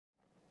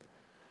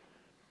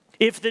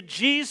If the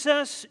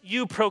Jesus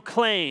you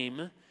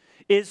proclaim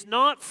is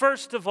not,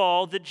 first of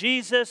all, the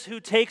Jesus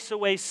who takes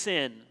away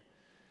sin,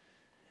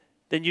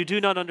 then you do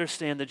not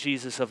understand the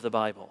Jesus of the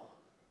Bible.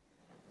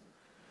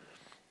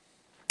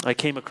 I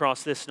came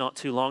across this not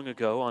too long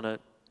ago on a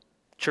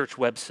church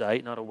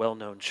website, not a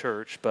well-known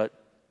church, but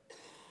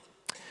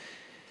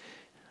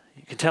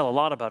you can tell a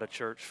lot about a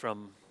church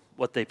from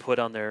what they put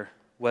on their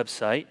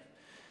website.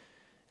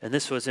 And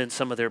this was in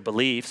some of their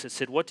beliefs. It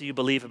said, "What do you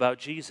believe about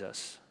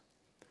Jesus?"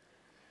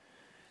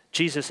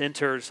 Jesus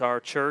enters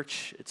our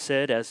church, it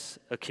said, as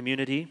a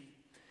community.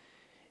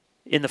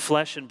 In the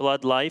flesh and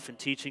blood life and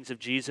teachings of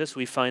Jesus,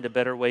 we find a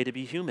better way to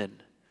be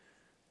human.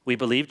 We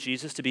believe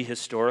Jesus to be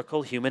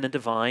historical, human, and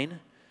divine.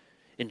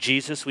 In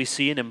Jesus, we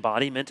see an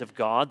embodiment of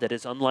God that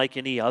is unlike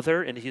any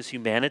other. In his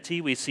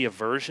humanity, we see a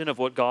version of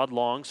what God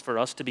longs for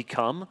us to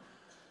become.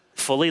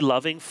 Fully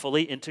loving,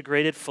 fully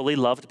integrated, fully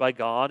loved by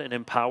God, and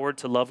empowered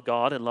to love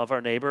God and love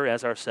our neighbor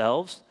as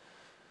ourselves.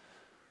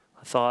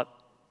 I thought,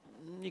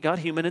 you got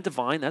human and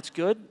divine, that's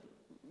good.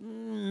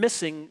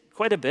 Missing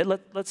quite a bit.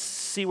 Let's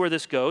see where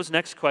this goes.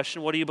 Next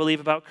question, what do you believe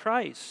about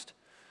Christ?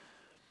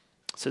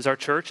 It says our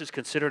church is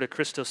considered a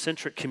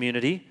Christocentric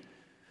community.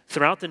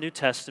 Throughout the New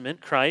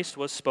Testament, Christ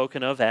was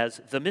spoken of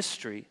as the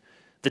mystery,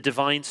 the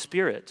divine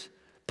spirit,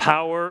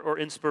 power or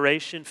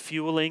inspiration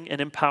fueling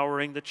and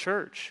empowering the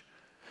church.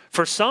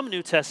 For some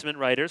New Testament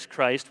writers,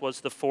 Christ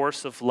was the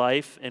force of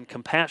life and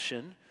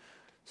compassion.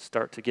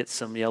 Start to get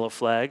some yellow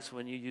flags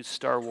when you use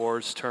Star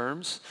Wars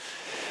terms.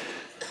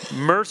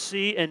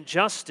 Mercy and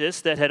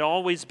justice that had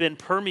always been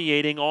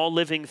permeating all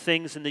living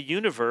things in the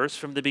universe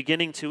from the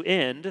beginning to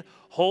end,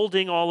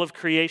 holding all of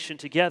creation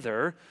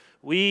together.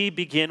 We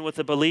begin with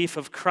the belief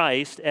of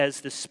Christ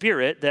as the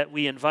Spirit that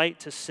we invite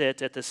to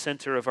sit at the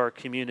center of our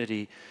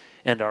community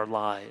and our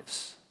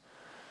lives.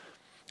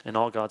 And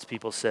all God's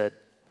people said,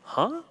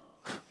 huh?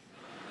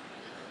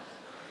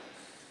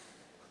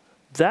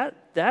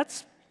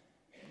 That's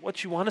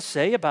what you want to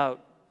say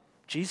about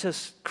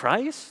Jesus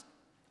Christ?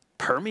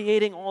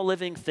 Permeating all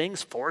living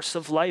things, force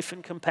of life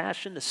and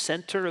compassion, the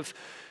center of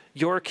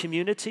your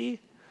community?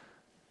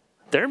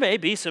 There may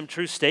be some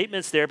true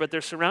statements there, but they're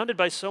surrounded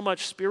by so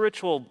much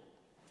spiritual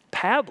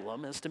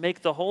pablum as to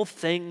make the whole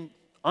thing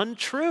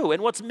untrue.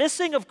 And what's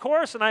missing, of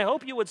course, and I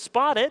hope you would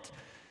spot it,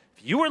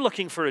 if you were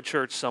looking for a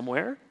church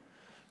somewhere,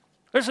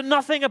 there's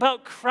nothing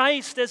about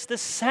Christ as the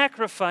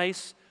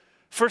sacrifice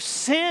for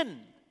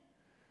sin.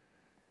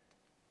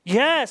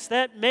 Yes,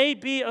 that may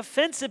be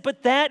offensive,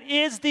 but that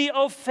is the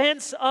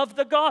offense of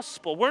the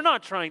gospel. We're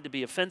not trying to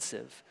be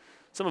offensive.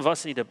 Some of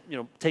us need to,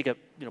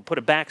 put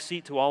a back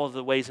seat to all of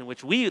the ways in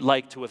which we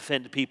like to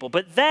offend people.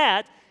 But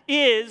that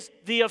is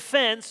the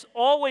offense,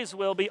 always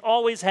will be,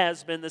 always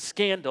has been the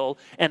scandal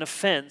and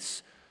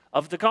offense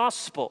of the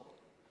gospel.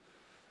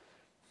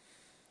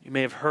 You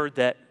may have heard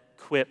that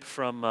quip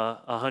from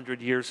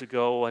 100 years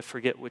ago. I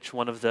forget which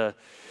one of the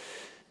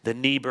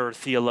Niebuhr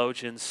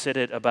theologians said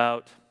it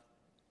about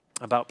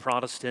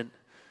Protestant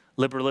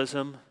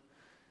liberalism,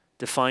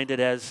 defined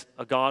it as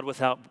a God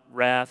without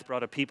wrath,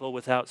 brought a people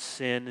without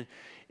sin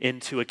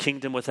into a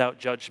kingdom without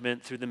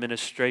judgment through the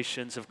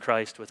ministrations of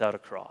Christ without a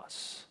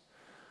cross.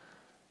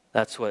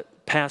 That's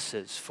what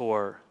passes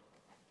for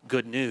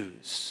good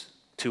news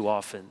too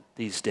often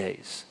these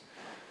days.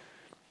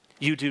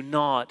 You do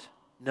not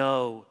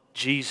know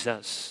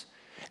Jesus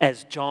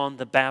as John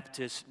the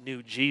Baptist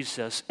knew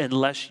Jesus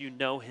unless you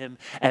know him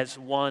as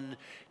one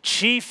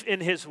chief in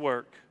his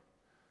work,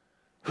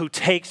 who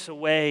takes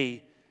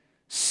away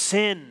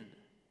sin.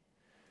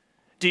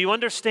 Do you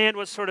understand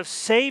what sort of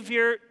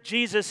Savior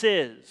Jesus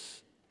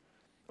is?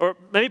 Or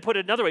let me put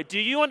it another way. Do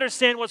you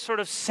understand what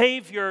sort of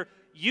Savior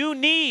you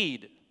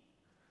need?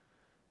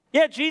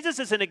 Yeah, Jesus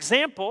is an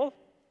example.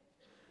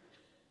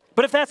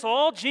 But if that's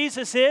all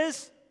Jesus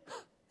is,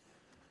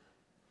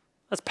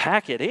 let's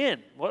pack it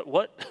in.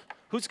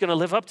 Who's going to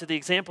live up to the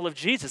example of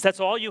Jesus?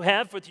 That's all you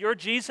have with your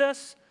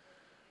Jesus?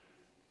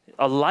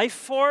 A life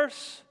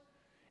force?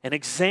 An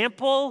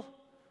example,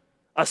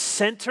 a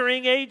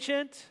centering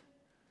agent.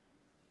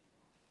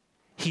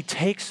 He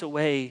takes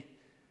away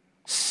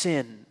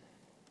sin.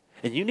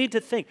 And you need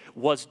to think,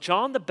 was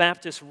John the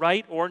Baptist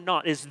right or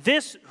not? Is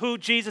this who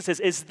Jesus is?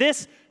 Is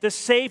this the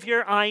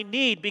Savior I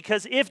need?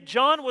 Because if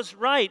John was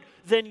right,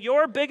 then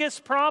your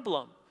biggest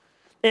problem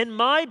and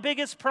my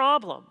biggest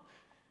problem,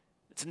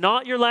 it's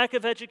not your lack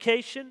of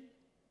education.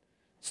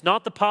 It's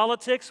not the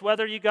politics,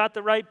 whether you got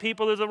the right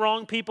people or the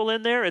wrong people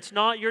in there. It's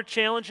not your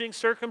challenging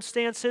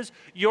circumstances.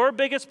 Your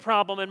biggest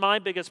problem and my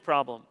biggest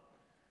problem,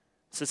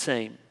 it's the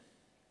same.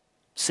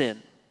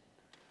 Sin.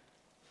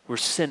 We're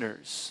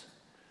sinners.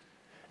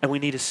 And we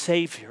need a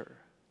Savior